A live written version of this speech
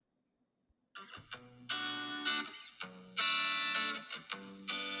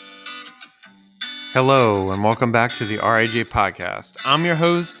Hello, and welcome back to the RAJ Podcast. I'm your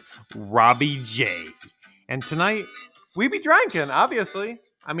host, Robbie J. And tonight, we be drinking, obviously.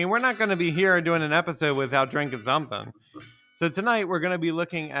 I mean, we're not going to be here doing an episode without drinking something. So tonight, we're going to be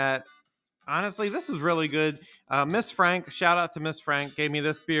looking at, honestly, this is really good. Miss Frank, shout out to Miss Frank, gave me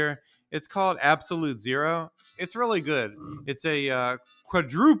this beer. It's called Absolute Zero. It's really good. It's a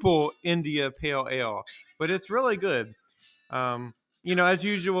quadruple India Pale Ale, but it's really good. As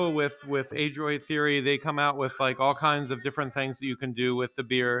usual with Adroit Theory, they come out with like all kinds of different things that you can do with the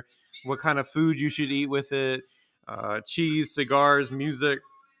beer, what kind of food you should eat with it, cheese, cigars, music.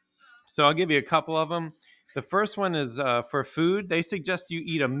 So I'll give you a couple of them. The first one is for food. They suggest you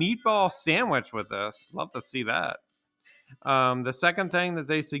eat a meatball sandwich with this. Love to see that. The second thing that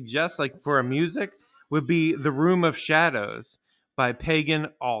they suggest, like for a music, would be The Room of Shadows by Pagan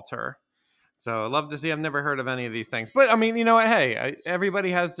Altar. So I'd love to see. I've never heard of any of these things. But I mean, you know what? Hey,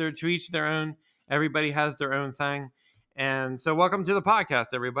 everybody has to each their own. Everybody has their own thing. And so welcome to the podcast,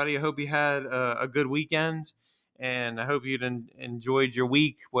 everybody. I hope you had a good weekend. And I hope you enjoyed your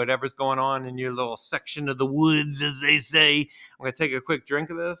week, whatever's going on in your little section of the woods, as they say. I'm going to take a quick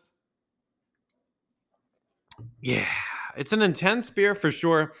drink of this. Yeah, it's an intense beer for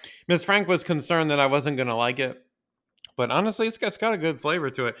sure. Miss Frank was concerned that I wasn't going to like it. But honestly, it's got a good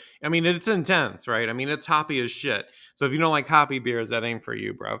flavor to it. I mean, it's intense, right? I mean, it's hoppy as shit. So if you don't like hoppy beers, that ain't for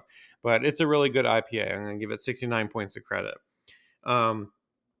you, bro. But it's a really good IPA. I'm going to give it 69 points of credit.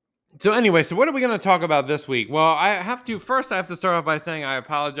 So anyway, so what are we going to talk about this week? Well, I have to start off by saying I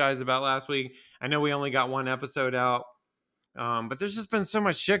apologize about last week. I know we only got one episode out. But there's just been so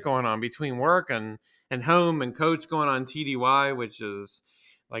much shit going on between work and home, and Coach going on TDY, which is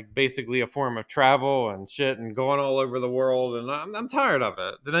like basically a form of travel and shit and going all over the world. And I'm tired of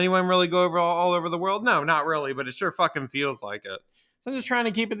it. Did anyone really go over all over the world? No, not really, but it sure fucking feels like it. So I'm just trying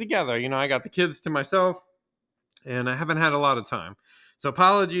to keep it together. You know, I got the kids to myself and I haven't had a lot of time. So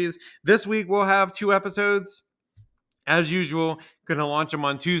apologies. This week we'll have 2 episodes. As usual, going to launch them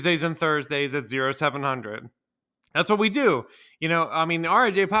on Tuesdays and Thursdays at 0700. That's what we do. You know, I mean, the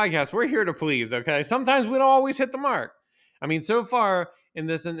RAJ Podcast, we're here to please, okay? Sometimes we don't always hit the mark. I mean, so far in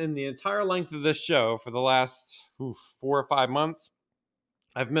the entire length of this show for the last 4 or 5 months,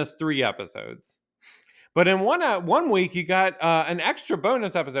 I've missed 3 episodes. But in one week, you got an extra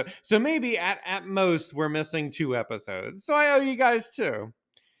bonus episode. So maybe at most, we're missing 2 episodes. So I owe you guys 2.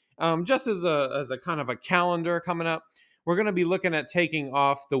 Just as a kind of a calendar coming up, we're going to be looking at taking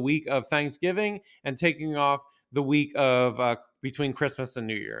off the week of Thanksgiving and taking off the week of between Christmas and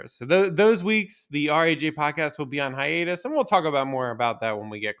New Year's. So those weeks, the RAJ Podcast will be on hiatus, and we'll talk about more about that when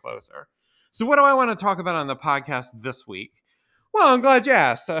we get closer. So what do I want to talk about on the podcast this week? Well, I'm glad you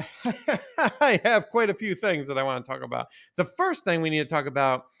asked. I have quite a few things that I want to talk about. The first thing we need to talk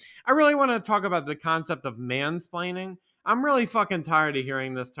about, I really want to talk about the concept of mansplaining. I'm really fucking tired of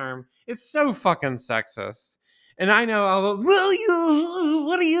hearing this term. It's so fucking sexist. And I know,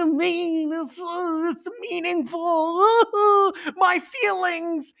 what do you mean? It's meaningful. My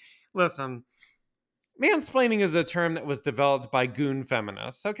feelings. Listen, mansplaining is a term that was developed by goon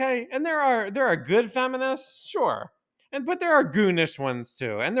feminists, okay? And there are good feminists, sure. But there are goonish ones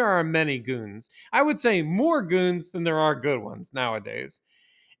too. And there are many goons. I would say more goons than there are good ones nowadays.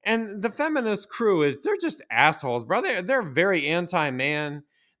 And the feminist crew they're just assholes, bro. They're very anti-man.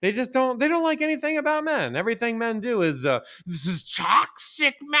 They don't like anything about men. Everything men do is this is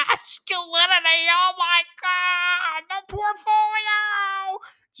toxic masculinity. Oh my God, the portfolio.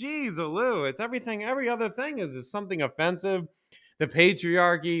 Jeez, Lou, it's everything. Every other thing is something offensive. The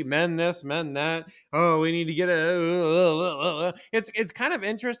patriarchy, men this, men that. Oh, we need to get it. It's kind of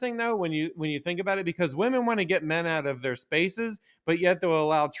interesting though when you think about it, because women want to get men out of their spaces, but yet they'll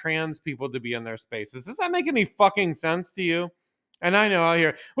allow trans people to be in their spaces. Does that make any fucking sense to you? And I know I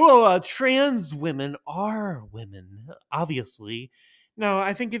hear, well, trans women are women, obviously. No,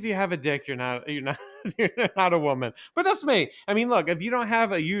 I think if you have a dick, you're not you're not a woman. But that's me. I mean, look, if you don't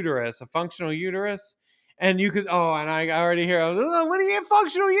have a uterus, a functional uterus, and you could, and I already hear, when do you get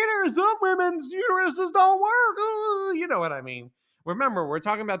functional uterus? Some women's uteruses don't work. You know what I mean? Remember, we're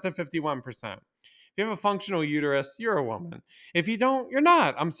talking about the 51%. If you have a functional uterus, you're a woman. If you don't, you're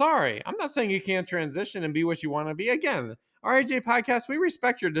not. I'm sorry. I'm not saying you can't transition and be what you want to be. Again, RAJ Podcast, we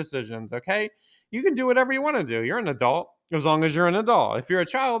respect your decisions, okay? You can do whatever you want to do. You're an adult, as long as you're an adult. If you're a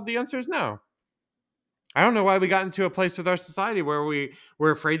child, the answer is no. I don't know why we got into a place with our society where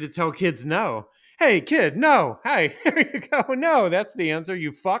we're afraid to tell kids no. Hey, kid, no. Hey, here you go. No, that's the answer,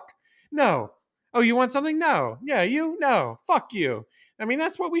 you fuck. No. Oh, you want something? No. Yeah, you? No. Fuck you. I mean,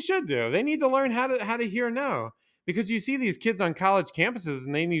 that's what we should do. They need to learn how to hear no. Because you see these kids on college campuses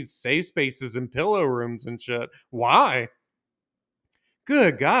and they need safe spaces and pillow rooms and shit. Why?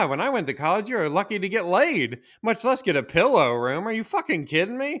 Good God, when I went to college, you were lucky to get laid, much less get a pillow room. Are you fucking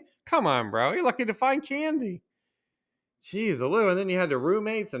kidding me? Come on, bro. You're lucky to find candy. Jeez, Lou. And then you had the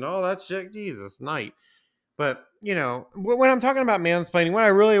roommates and all that shit. Jesus, night. But, you know, when I'm talking about mansplaining, what I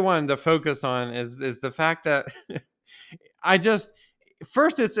really wanted to focus on is the fact that I just,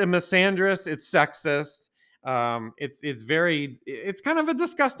 first, it's a misandrous, it's sexist. It's kind of a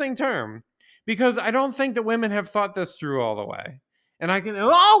disgusting term because I don't think that women have thought this through all the way. And I can,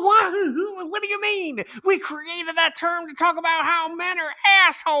 what do you mean? We created that term to talk about how men are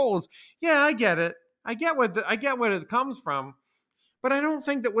assholes. Yeah, I get it. I get what it comes from, but I don't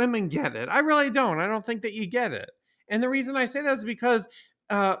think that women get it. I really don't. I don't think that you get it. And the reason I say that is because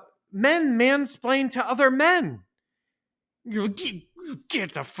men mansplain to other men. You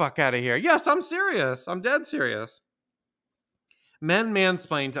get the fuck out of here. Yes, I'm serious. I'm dead serious. Men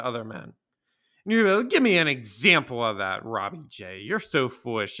mansplain to other men. And you're like, give me an example of that, Robbie J. You're so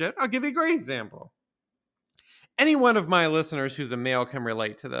full of shit. I'll give you a great example. Any one of my listeners who's a male can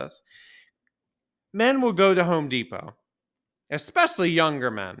relate to this. Men will go to Home Depot, especially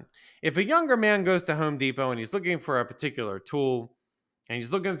younger men. If a younger man goes to Home Depot and he's looking for a particular tool, and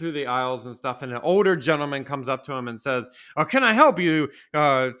he's looking through the aisles and stuff, and an older gentleman comes up to him and says, "Oh, can I help you?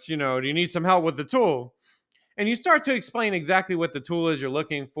 Do you need some help with the tool?" And you start to explain exactly what the tool is you're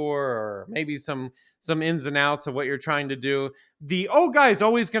looking for, or maybe some ins and outs of what you're trying to do. The old guy is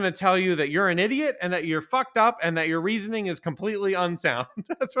always going to tell you that you're an idiot and that you're fucked up and that your reasoning is completely unsound.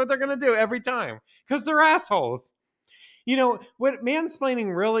 That's what they're going to do every time because they're assholes. You know, what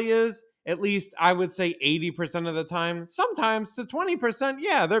mansplaining really is, at least I would say 80% of the time, sometimes to 20%,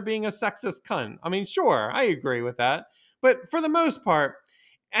 yeah, they're being a sexist cunt. I mean, sure, I agree with that. But for the most part,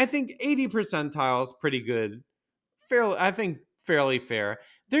 I think 80 percentile is pretty good. Fairly fair.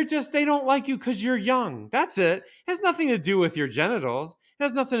 They don't like you because you're young. That's it. It has nothing to do with your genitals. It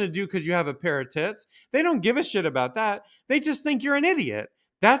has nothing to do because you have a pair of tits. They don't give a shit about that. They just think you're an idiot.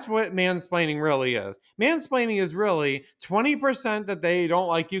 That's what mansplaining really is. Mansplaining is really 20% that they don't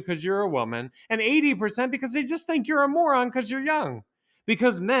like you because you're a woman, and 80% because they just think you're a moron because you're young.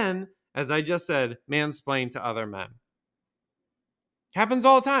 Because men, as I just said, mansplain to other men. Happens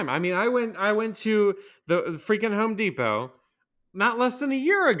all the time. I mean, I went to the freaking Home Depot not less than a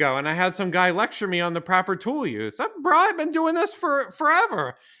year ago, and I had some guy lecture me on the proper tool use. Bro, I've been doing this for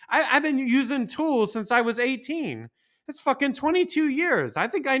forever. I've been using tools since I was 18. It's fucking 22 years. I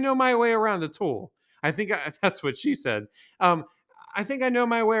think I know my way around the tool. That's what she said. I think I know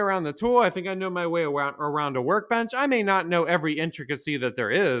my way around the tool. I think I know my way around a workbench. I may not know every intricacy that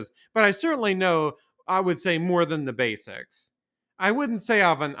there is, but I certainly know, I would say, more than the basics. I wouldn't say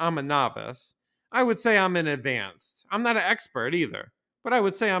I'm a novice. I would say I'm an advanced. I'm not an expert either, but I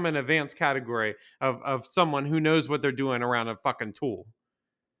would say I'm an advanced category of someone who knows what they're doing around a fucking tool.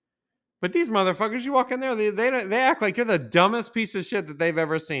 But these motherfuckers, you walk in there, they act like you're the dumbest piece of shit that they've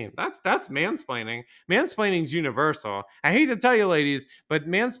ever seen. That's mansplaining. Mansplaining's universal. I hate to tell you, ladies, but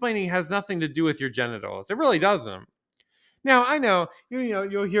mansplaining has nothing to do with your genitals. It really doesn't. Now, I know,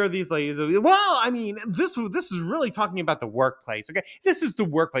 you'll hear these ladies, well, I mean, this is really talking about the workplace, okay? This is the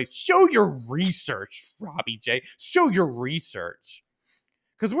workplace. Show your research, Robbie J. Show your research.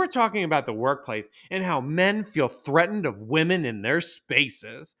 Because we're talking about the workplace and how men feel threatened of women in their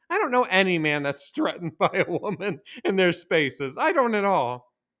spaces. I don't know any man that's threatened by a woman in their spaces. I don't at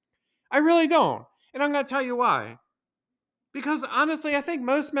all. I really don't. And I'm going to tell you why. Because honestly, I think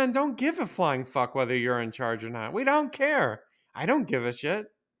most men don't give a flying fuck whether you're in charge or not. We don't care. I don't give a shit.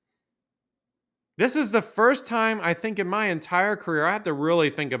 This is the first time, I think, in my entire career, I have to really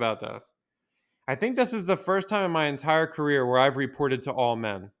think about this. I think this is the first time in my entire career where I've reported to all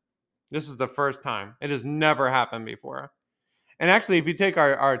men. This is the first time. It has never happened before. And actually, if you take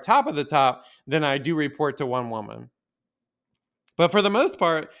our top of the top, then I do report to one woman. But for the most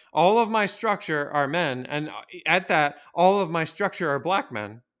part, all of my structure are men. And at that, all of my structure are black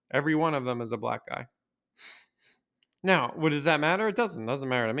men. Every one of them is a black guy. Now, what does that matter? It doesn't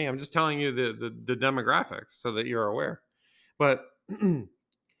matter to me. I'm just telling you the demographics so that you're aware. But,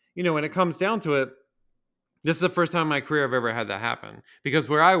 when it comes down to it, this is the first time in my career I've ever had that happen. Because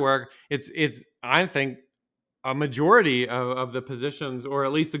where I work, it's I think, a majority of the positions, or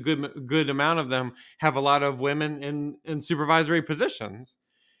at least a good amount of them, have a lot of women in supervisory positions.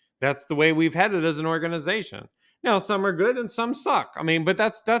 That's the way we've headed as an organization. Now, some are good and some suck. I mean, but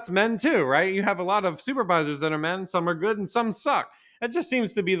that's men too, right? You have a lot of supervisors that are men. Some are good and some suck. It just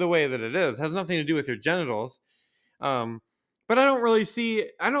seems to be the way that it is. It has nothing to do with your genitals. But But I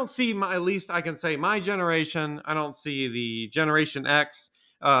don't see my, at least I can say my generation. I don't see the Generation X,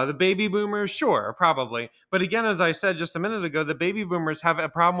 the baby boomers, sure, probably. But again, as I said just a minute ago, the baby boomers have a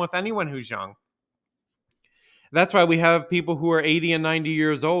problem with anyone who's young. That's why we have people who are 80 and 90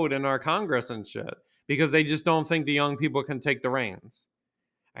 years old in our Congress and shit, because they just don't think the young people can take the reins.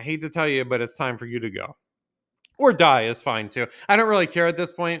 I hate to tell you, but it's time for you to go. Or die is fine too. I don't really care at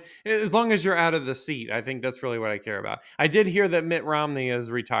this point. As long as you're out of the seat, I think that's really what I care about. I did hear that Mitt Romney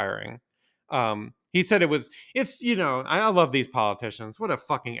is retiring. He said I love these politicians. What a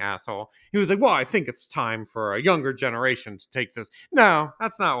fucking asshole. He was like, well, I think it's time for a younger generation to take this. No,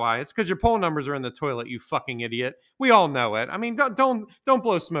 that's not why. It's because your poll numbers are in the toilet, you fucking idiot. We all know it. I mean, don't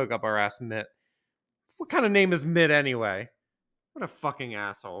blow smoke up our ass, Mitt. What kind of name is Mitt anyway? What a fucking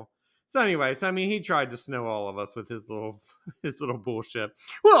asshole. So anyways, I mean, he tried to snow all of us with his little bullshit.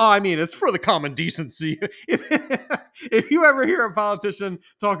 Well, I mean, it's for the common decency. If you ever hear a politician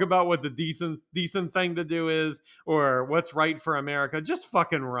talk about what the decent thing to do is, or what's right for America, just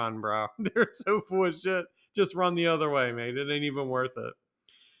fucking run, bro. They're so full of shit. Just run the other way, mate. It ain't even worth it.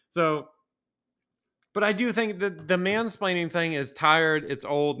 So, but I do think that the mansplaining thing is tired. It's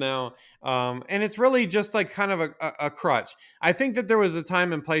old now. And it's really just like kind of a crutch. I think that there was a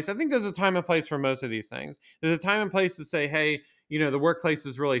time and place. I think there's a time and place for most of these things. There's a time and place to say, hey, the workplace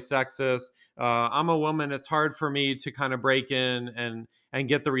is really sexist. I'm a woman. It's hard for me to kind of break in and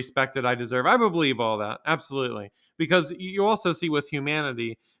get the respect that I deserve. I would believe all that. Absolutely. Because you also see with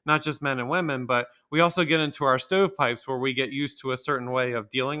humanity, not just men and women, but we also get into our stovepipes where we get used to a certain way of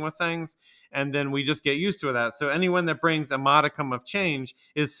dealing with things. And then we just get used to that. So anyone that brings a modicum of change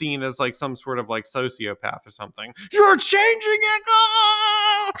is seen as like some sort of like sociopath or something. You're changing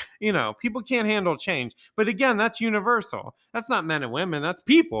it. People can't handle change. But again, that's universal. That's not men and women. That's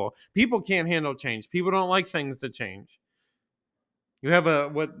people. People can't handle change. People don't like things to change. You have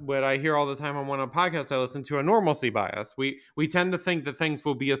what I hear all the time on one of the podcasts I listen to, a normalcy bias. We tend to think that things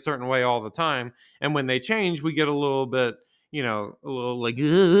will be a certain way all the time. And when they change, we get a little bit, a little like,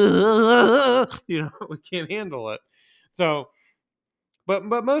 we can't handle it. So, but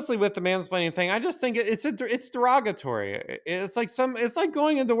mostly with the mansplaining thing, I just think it's derogatory. It's like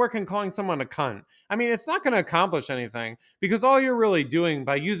going into work and calling someone a cunt. I mean, it's not going to accomplish anything, because all you're really doing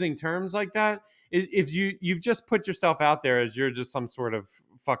by using terms like that is if you've just put yourself out there as you're just some sort of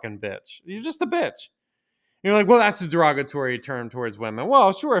fucking bitch. You're just a bitch. You're like, well, that's a derogatory term towards women.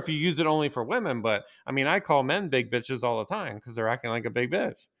 Well, sure, if you use it only for women, but I mean, I call men big bitches all the time because they're acting like a big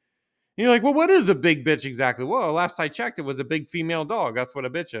bitch. And you're like, well, what is a big bitch exactly? Well, last I checked, it was a big female dog. That's what a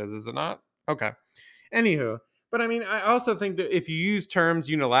bitch is it not? Okay. Anywho, but I mean, I also think that if you use terms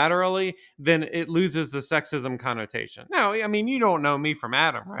unilaterally, then it loses the sexism connotation. Now, I mean, you don't know me from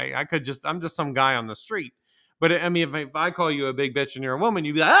Adam, right? I'm just some guy on the street. But I mean, if I call you a big bitch and you're a woman,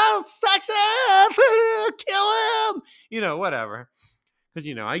 you'd be like, oh, sexist, kill him, whatever. Because,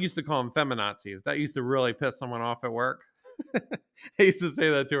 I used to call them feminazis. That used to really piss someone off at work. I used to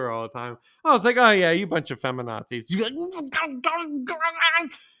say that to her all the time. I was like, oh, yeah, you bunch of feminazis.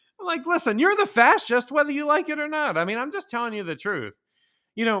 I'm like, listen, you're the fascist, whether you like it or not. I mean, I'm just telling you the truth.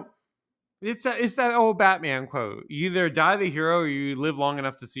 It's that old Batman quote. You either die the hero or you live long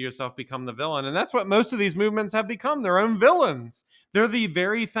enough to see yourself become the villain. And that's what most of these movements have become, their own villains. They're the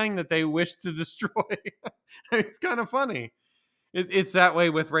very thing that they wish to destroy. It's kind of funny. It's that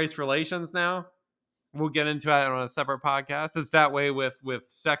way with race relations now. We'll get into it on a separate podcast. It's that way with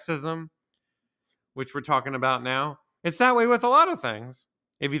sexism, which we're talking about now. It's that way with a lot of things.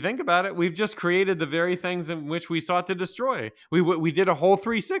 If you think about it, we've just created the very things in which we sought to destroy. We did a whole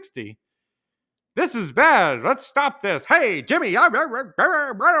 360. This is bad. Let's stop this. Hey, Jimmy,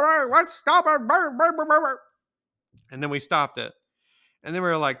 let's stop it. And then we stopped it. And then we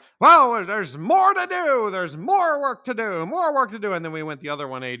were like, well, there's more to do. There's more work to do. And then we went the other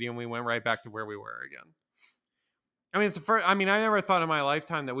 180 and we went right back to where we were again. I mean, it's the first. I mean, I never thought in my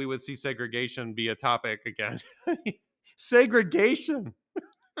lifetime that we would see segregation be a topic again. Segregation.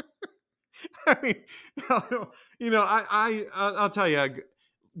 I mean, I'll tell you,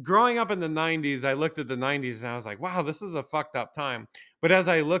 growing up in the 90s, I looked at the 90s and I was like, wow, this is a fucked up time. But as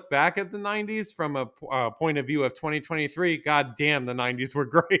I look back at the 90s from a point of view of 2023, god damn, the 90s were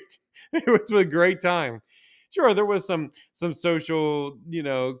great. It was a great time. Sure, there was some social,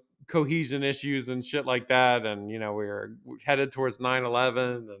 cohesion issues and shit like that. And, we were headed towards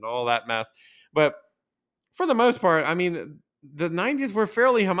 9/11 and all that mess. But for the most part, I mean, the 90s were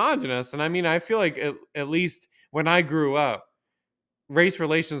fairly homogenous. And I mean, I feel like at least when I grew up, race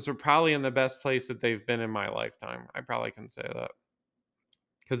relations were probably in the best place that they've been in my lifetime. I probably can say that.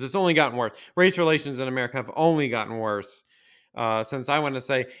 Because it's only gotten worse. Race relations in America have only gotten worse since I want to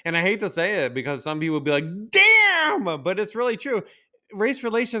say, and I hate to say it because some people will be like, damn, but it's really true. Race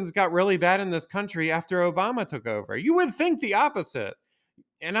relations got really bad in this country after Obama took over. You would think the opposite.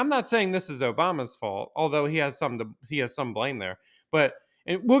 And I'm not saying this is Obama's fault, although he has some blame there. But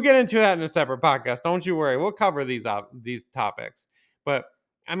and we'll get into that in a separate podcast. Don't you worry. We'll cover these topics. But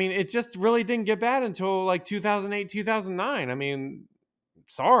I mean, it just really didn't get bad until like 2008, 2009. I mean,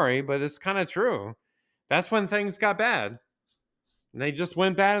 sorry, but it's kind of true. That's when things got bad. And they just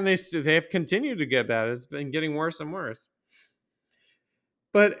went bad, and they have continued to get bad. It's been getting worse and worse.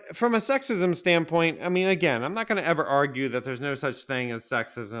 But from a sexism standpoint, I mean, again, I'm not going to ever argue that there's no such thing as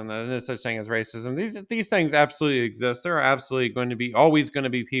sexism, there's no such thing as racism. These things absolutely exist. There are absolutely always going to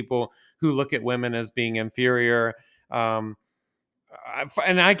be people who look at women as being inferior. And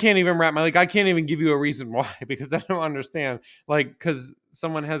I can't even I can't even give you a reason why, because I don't understand. Like, because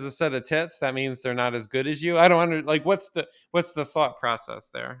someone has a set of tits, that means they're not as good as you. I don't what's the thought process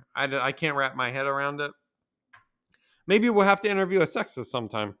there? I can't wrap my head around it. Maybe we'll have to interview a sexist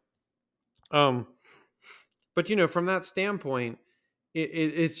sometime. But from that standpoint,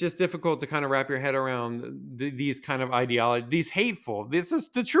 it's just difficult to kind of wrap your head around these kind of ideology. This is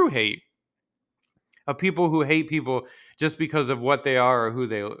the true hate of people who hate people just because of what they are or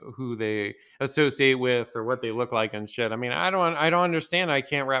who they associate with or what they look like and shit. I mean, I don't understand. I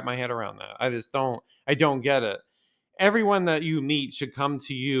can't wrap my head around that. I don't get it. Everyone that you meet should come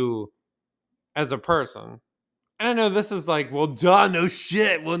to you as a person. And I know this is like, well, duh, no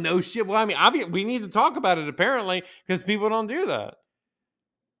shit. Well, no shit. Well, I mean, we need to talk about it apparently, because people don't do that.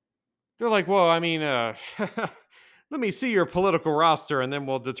 They're like, well, I mean, let me see your political roster and then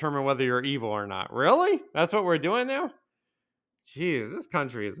we'll determine whether you're evil or not. Really? That's what we're doing now? Jeez, this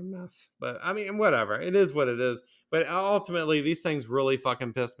country is a mess. But I mean, whatever. It is what it is. But ultimately, these things really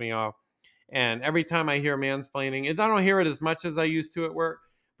fucking piss me off. And every time I hear mansplaining, I don't hear it as much as I used to at work,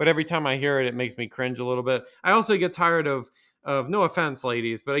 but every time I hear it, it makes me cringe a little bit. I also get tired of no offense,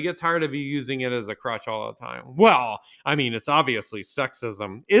 ladies, but I get tired of you using it as a crutch all the time. Well, I mean, it's obviously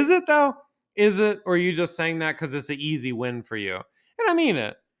sexism. Is it though? Is it? Or are you just saying that because it's an easy win for you? And I mean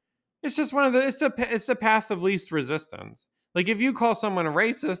it. It's just it's the path of least resistance. Like, if you call someone a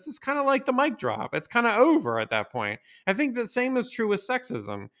racist, it's kind of like the mic drop. It's kind of over at that point. I think the same is true with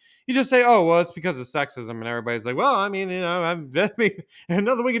sexism. You just say, "Oh, well, it's because of sexism," and everybody's like, "Well, I mean, nothing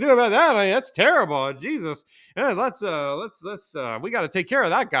we can do about that. I mean, that's terrible. Jesus, yeah, let's we got to take care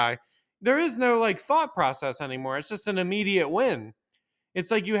of that guy." There is no like thought process anymore. It's just an immediate win. It's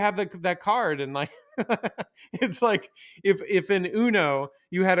like you have that card, and like it's like if in Uno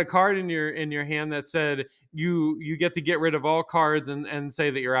you had a card in your hand that said you get rid of all cards and say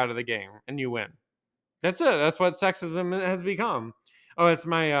that you're out of the game and you win. That's it. That's what sexism has become. Oh, it's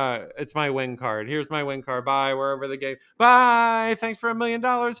my win card. Here's my win card. Bye. We're over the game. Bye. Thanks for $1 million.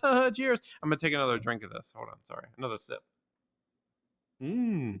 Cheers. I'm gonna take another drink of this. Hold on. Sorry. Another sip.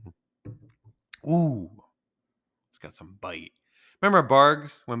 Ooh. It's got some bite. Remember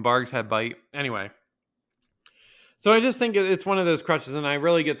Bargs, when Bargs had bite? Anyway. So I just think it's one of those crutches, and I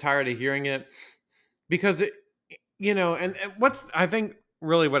really get tired of hearing it because and I think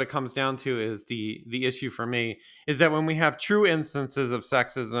really what it comes down to is the issue for me is that when we have true instances of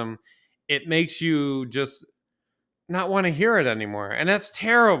sexism, it makes you just not want to hear it anymore. And that's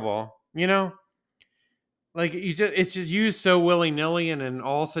terrible, Like, it's just used so willy-nilly and in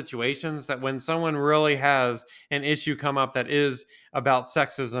all situations that when someone really has an issue come up that is about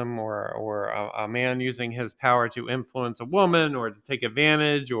sexism or a man using his power to influence a woman or to take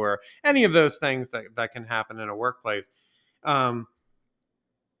advantage or any of those things that can happen in a workplace,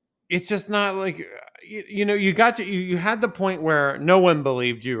 it's just not like, you had the point where no one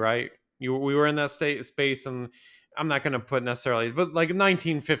believed you, right? We were in that space, and I'm not going to put necessarily, but like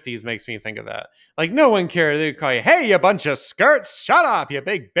 1950s makes me think of that. Like, no one cared. They'd call you, "Hey, you bunch of skirts, shut up, you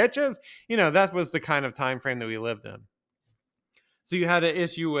big bitches." That was the kind of time frame that we lived in. So you had an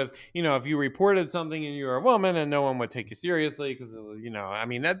issue with, if you reported something and you were a woman, and no one would take you seriously because, I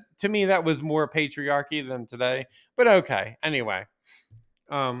mean, that to me, that was more patriarchy than today. But okay, anyway.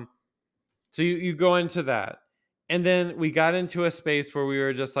 So you go into that. And then we got into a space where we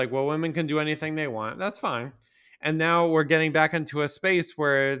were just like, well, women can do anything they want. That's fine. And now we're getting back into a space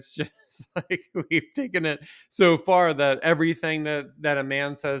where it's just like we've taken it so far that everything that a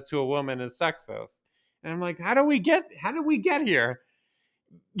man says to a woman is sexist. And I'm like, how do we get here?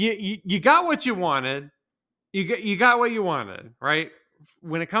 You got what you wanted. You got what you wanted, right?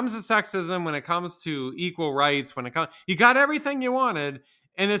 When it comes to sexism, when it comes to equal rights, you got everything you wanted,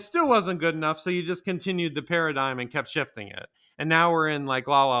 and it still wasn't good enough. So you just continued the paradigm and kept shifting it. And now we're in like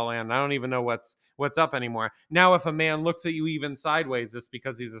La La Land. I don't even know what's up anymore. Now, if a man looks at you even sideways, it's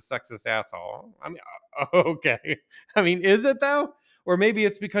because he's a sexist asshole. I mean, okay. I mean, is it though? Or maybe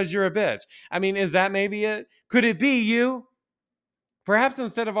it's because you're a bitch. I mean, is that maybe it? Could it be you? Perhaps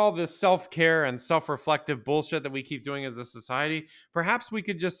instead of all this self-care and self-reflective bullshit that we keep doing as a society, perhaps we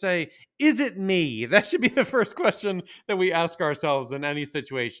could just say, is it me? That should be the first question that we ask ourselves in any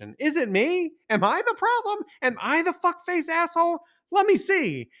situation. Is it me? Am I the problem? Am I the fuckface asshole? Let me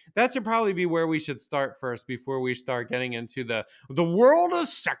see. That should probably be where we should start first before we start getting into the world is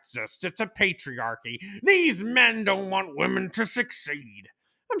sexist. It's a patriarchy. These men don't want women to succeed.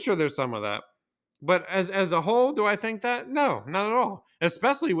 I'm sure there's some of that. But as a whole, do I think that? No, not at all.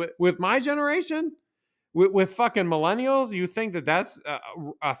 Especially with my generation, with fucking millennials. You think that that's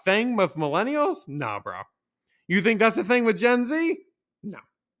a thing with millennials? Nah, bro. You think that's a thing with Gen Z? No.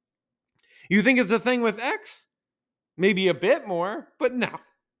 You think it's a thing with X? Maybe a bit more, but no.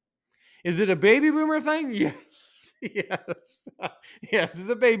 Is it a baby boomer thing? Yes. Yes. Yes, it's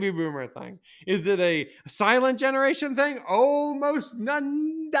a baby boomer thing. Is it a silent generation thing? Oh, most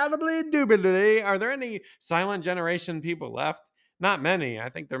undoubtedly, indubitably. Are there any silent generation people left? Not many. I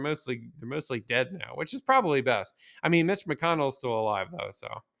think they're mostly dead now, which is probably best. I mean, Mitch McConnell's still alive though, so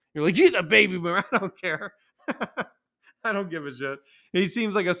you're like, he's a baby boomer. I don't care. I don't give a shit. He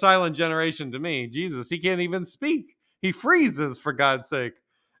seems like a silent generation to me. Jesus, he can't even speak. He freezes, for God's sake.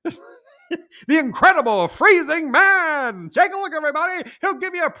 The incredible freezing man. Take a look, everybody. He'll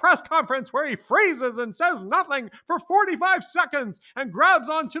give you a press conference where he freezes and says nothing for 45 seconds and grabs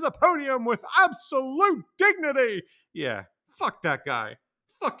onto the podium with absolute dignity. Yeah, fuck that guy.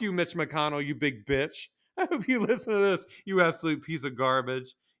 Fuck you, Mitch McConnell, you big bitch. I hope you listen to this, you absolute piece of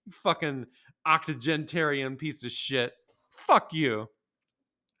garbage. You fucking octogenarian piece of shit. Fuck you.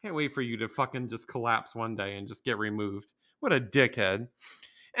 Can't wait for you to fucking just collapse one day and just get removed. What a dickhead.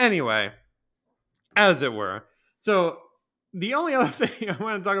 Anyway, as it were. So the only other thing I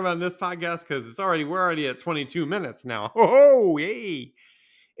want to talk about in this podcast, because we're already at 22 minutes now. Oh, yay.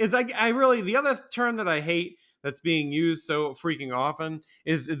 Is I really, the other term that I hate that's being used so freaking often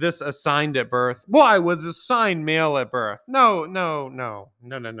is this assigned at birth. Well, I was assigned male at birth. No.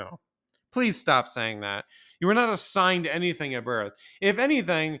 Please stop saying that. You were not assigned anything at birth. If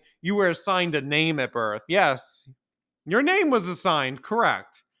anything, you were assigned a name at birth. Yes, your name was assigned,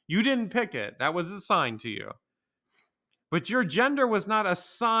 correct. You didn't pick it. That was assigned to you. But your gender was not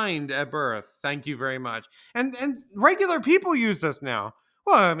assigned at birth. Thank you very much. And regular people use this now.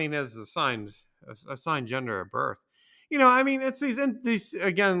 Well, I mean, as assigned gender at birth. You know, I mean, it's these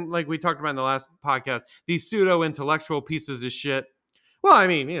again, like we talked about in the last podcast, these pseudo-intellectual pieces of shit. Well, I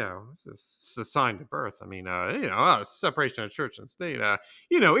mean, you know, it's assigned at birth. I mean, separation of church and state,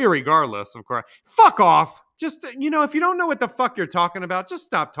 irregardless, of course. Fuck off. Just, if you don't know what the fuck you're talking about, just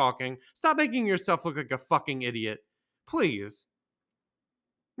stop talking. Stop making yourself look like a fucking idiot. Please.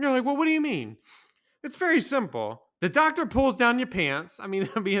 You're like, well, what do you mean? It's very simple. The doctor pulls down your pants. I mean,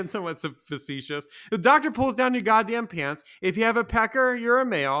 I'm being somewhat facetious. The doctor pulls down your goddamn pants. If you have a pecker, you're a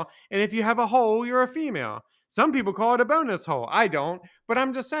male. And if you have a hole, you're a female. Some people call it a bonus hole. I don't. But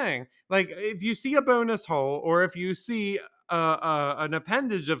I'm just saying, like, if you see a bonus hole or if you see an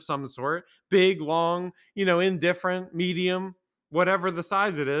appendage of some sort, big, long, indifferent, medium, whatever the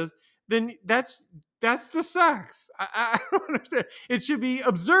size it is, then that's the sex. I don't understand. It should be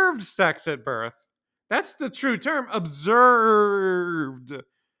observed sex at birth. That's the true term, observed.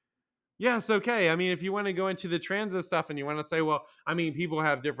 Yes, okay. I mean, if you want to go into the transit stuff and you want to say, well, I mean, people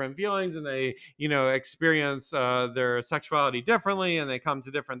have different feelings and they, experience their sexuality differently and they come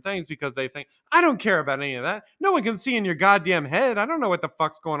to different things because they think, I don't care about any of that. No one can see in your goddamn head. I don't know what the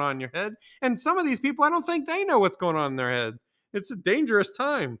fuck's going on in your head. And some of these people, I don't think they know what's going on in their head. It's a dangerous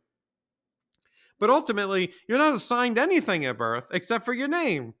time. But ultimately, you're not assigned anything at birth except for your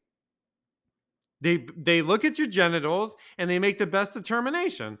name. They look at your genitals and they make the best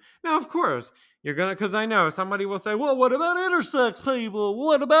determination. Now, of course, you're going to, because I know somebody will say, well, what about intersex people?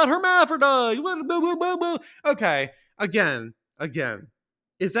 What about hermaphrodites? Okay, again,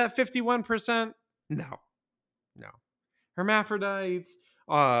 is that 51%? No. Hermaphrodites,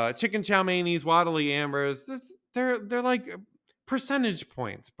 chicken chow meinies, waddly ambers, they're like percentage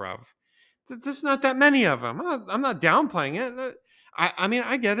points, bruv. There's not that many of them. I'm not downplaying it. I mean,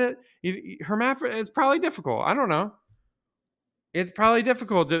 I get it. Hermaphrodite, it's probably difficult. I don't know. It's probably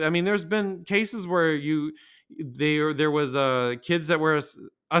difficult. There's been cases where there was kids that were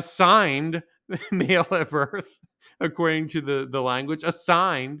assigned male at birth, according to the language,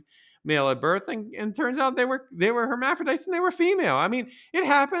 assigned. male at birth, and turns out they were hermaphrodites and they were female. I mean, it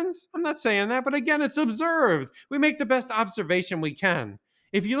happens. I'm not saying that, but again, it's observed. We make the best observation we can.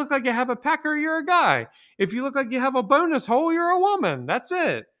 If you look like you have a pecker, you're a guy. If you look like you have a bonus hole, you're a woman. That's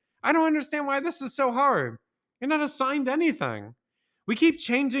it. I don't understand why this is so hard. You're not assigned anything. We keep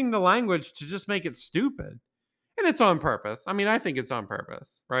changing the language to just make it stupid. And it's on purpose. I mean, I think it's on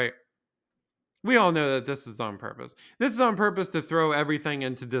purpose, right? We all know that this is on purpose. This is on purpose to throw everything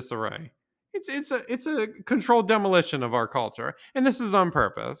into disarray. It's a controlled demolition of our culture, and this is on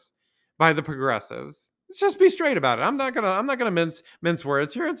purpose by the progressives. Let's just be straight about it. I'm not gonna mince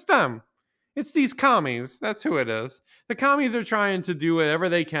words here. It's them. It's these commies. That's who it is. The commies are trying to do whatever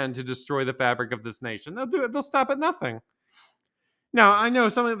they can to destroy the fabric of this nation. They'll do it. They'll stop at nothing. Now, I know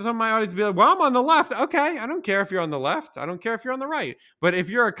some of my audience will be like, well, I'm on the left. Okay, I don't care if you're on the left. I don't care if you're on the right. But if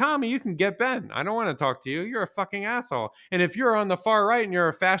you're a commie, you can get bent. I don't want to talk to you. You're a fucking asshole. And if you're on the far right and you're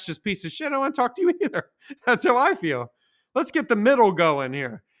a fascist piece of shit, I don't want to talk to you either. That's how I feel. Let's get the middle going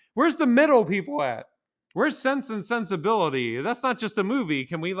here. Where's the middle people at? Where's Sense and Sensibility? That's not just a movie.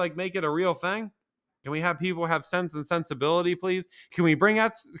 Can we make it a real thing? Can we have people have sense and sensibility, please? Can we bring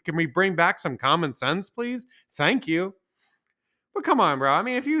back some common sense, please? Thank you. But come on, bro. I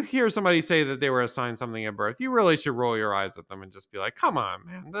mean, if you hear somebody say that they were assigned something at birth, you really should roll your eyes at them and just be like, come on,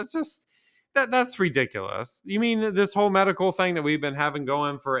 man. That's ridiculous. You mean this whole medical thing that we've been having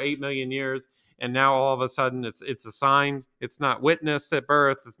going for 8 million years, and now all of a sudden it's assigned, it's not witnessed at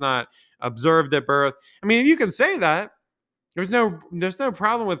birth, it's not observed at birth. I mean, you can say that. There's no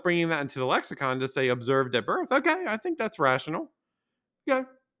problem with bringing that into the lexicon to say observed at birth. Okay, I think that's rational. Yeah.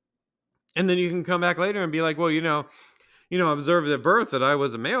 And then you can come back later and be like, well, observed at birth that I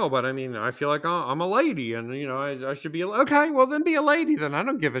was a male, but I mean, I feel like I'm a lady, and I should be okay. Well, then be a lady. Then I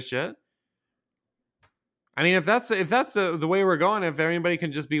don't give a shit. I mean, if that's the way we're going, if anybody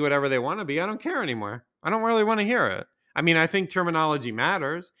can just be whatever they want to be, I don't care anymore. I don't really want to hear it. I mean, I think terminology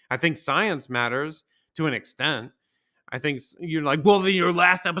matters. I think science matters to an extent. I think you're like, well, in your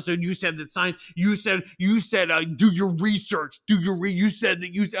last episode, you said that science. You said, do your research. You said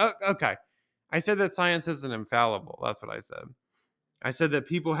that okay. I said that science isn't infallible. That's what I said. I said that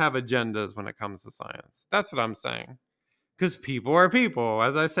people have agendas when it comes to science. That's what I'm saying. Because people are people,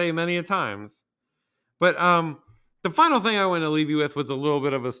 as I say many a times. But the final thing I want to leave you with was a little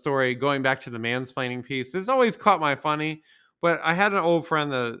bit of a story going back to the mansplaining piece. This always caught my funny, but I had an old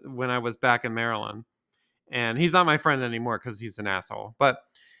friend when I was back in Maryland, and he's not my friend anymore because he's an asshole. But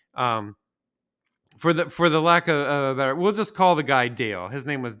for the lack of a better, we'll just call the guy Dale. His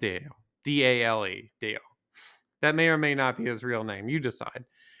name was Dale. Dale. Dale. That may or may not be his real name. You decide.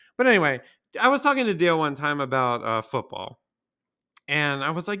 But anyway, I was talking to Dale one time about football. And I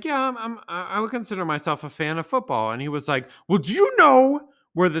was like, yeah, I would consider myself a fan of football. And he was like, well, do you know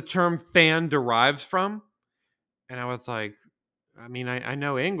where the term fan derives from? And I was like, I mean, I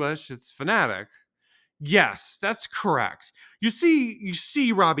know English. It's fanatic. Yes, that's correct. You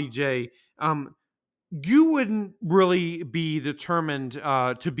see, Robbie J., you wouldn't really be determined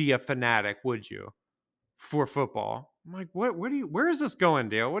to be a fanatic, would you, for football? I'm like, where is this going,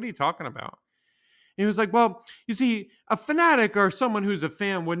 Dale? What are you talking about? And he was like, well, you see, a fanatic or someone who's a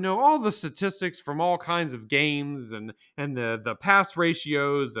fan would know all the statistics from all kinds of games and the pass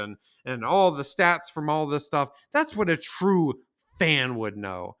ratios and all the stats from all this stuff. That's what a true fan would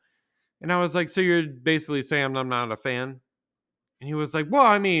know. And I was like, so you're basically saying I'm not a fan? And he was like, well,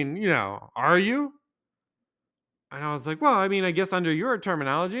 I mean, are you? And I was like, well, I mean, I guess under your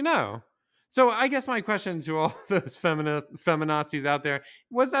terminology, no. So I guess my question to all those feminazis out there,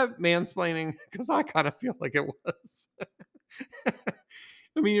 was that mansplaining? Because I kind of feel like it was.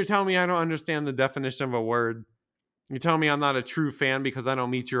 I mean, you're telling me I don't understand the definition of a word. You're telling me I'm not a true fan because I don't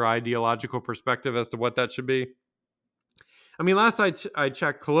meet your ideological perspective as to what that should be. I mean, last I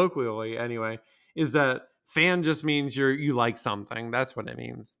checked colloquially anyway, is that fan just means you like something. That's what it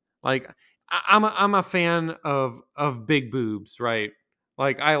means. Like I'm a fan of big boobs, right?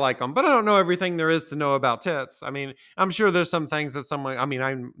 Like, I like them, but I don't know everything there is to know about tits. I mean, I'm sure there's some things that someone, I mean,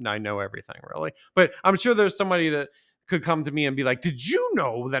 I know everything really, but I'm sure there's somebody that could come to me and be like, did you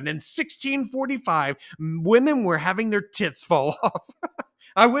know that in 1645, women were having their tits fall off?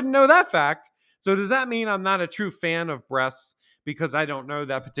 I wouldn't know that fact. So does that mean I'm not a true fan of breasts because I don't know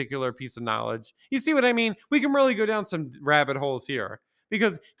that particular piece of knowledge? You see what I mean? We can really go down some rabbit holes here.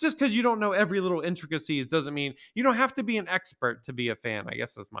 Because just because you don't know every little intricacies doesn't mean you don't have to be an expert to be a fan. I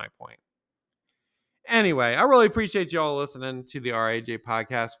guess that's my point. Anyway, I really appreciate you all listening to the RAJ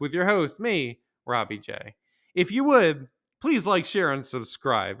Podcast with your host, me, Robbie J. If you would, please like, share, and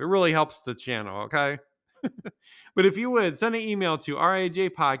subscribe. It really helps the channel, okay? But if you would, send an email to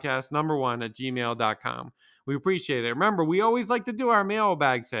rajpodcast1@gmail.com. We appreciate it. Remember, we always like to do our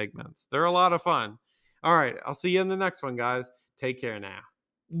mailbag segments. They're a lot of fun. All right, I'll see you in the next one, guys. Take care now.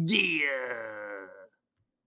 Yeah.